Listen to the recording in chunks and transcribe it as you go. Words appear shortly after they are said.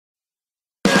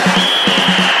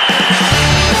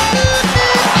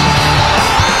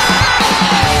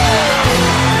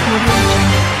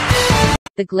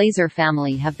The Glazer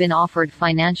family have been offered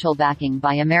financial backing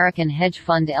by American hedge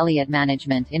fund Elliott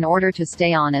Management in order to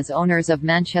stay on as owners of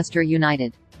Manchester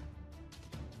United.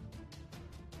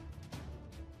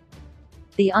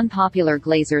 The unpopular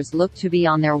Glazers look to be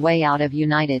on their way out of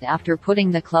United after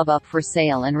putting the club up for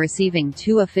sale and receiving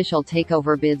 2 official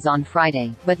takeover bids on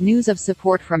Friday, but news of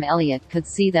support from Elliott could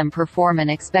see them perform an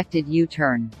expected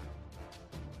U-turn.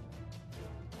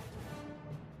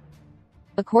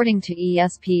 According to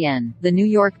ESPN, the New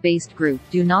York-based group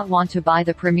do not want to buy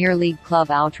the Premier League club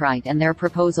outright, and their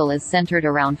proposal is centered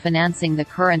around financing the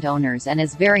current owners and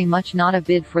is very much not a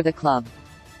bid for the club.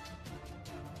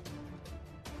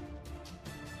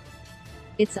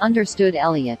 It's understood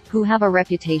Elliott, who have a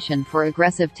reputation for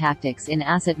aggressive tactics in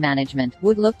asset management,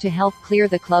 would look to help clear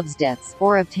the club's debts,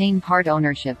 or obtain part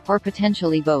ownership, or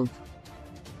potentially both.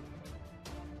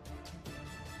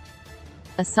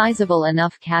 A sizable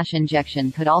enough cash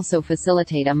injection could also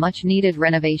facilitate a much-needed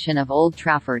renovation of Old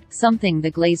Trafford, something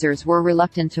the Glazers were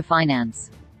reluctant to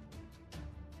finance.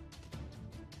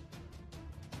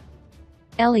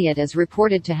 Elliott is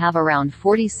reported to have around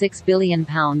 £46 billion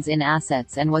in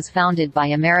assets and was founded by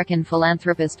American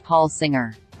philanthropist Paul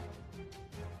Singer.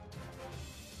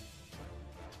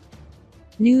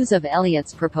 News of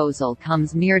Elliott's proposal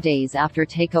comes mere days after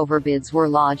takeover bids were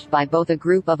lodged by both a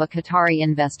group of Qatari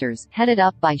investors, headed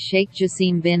up by Sheikh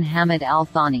Jassim bin Hamad Al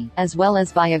Thani, as well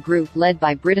as by a group led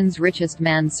by Britain's richest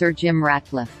man Sir Jim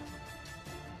Ratcliffe.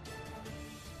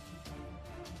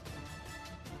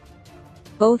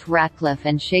 Both Ratcliffe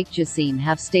and Sheikh Jassim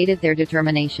have stated their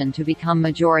determination to become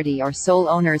majority or sole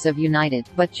owners of United,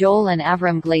 but Joel and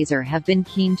Avram Glazer have been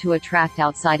keen to attract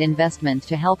outside investment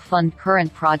to help fund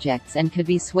current projects and could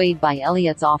be swayed by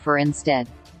Elliott's offer instead.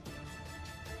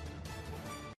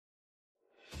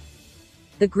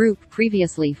 The group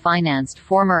previously financed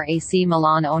former AC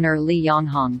Milan owner Lee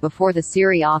Yong-hong before the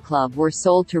Serie A club were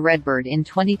sold to Redbird in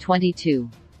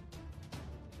 2022.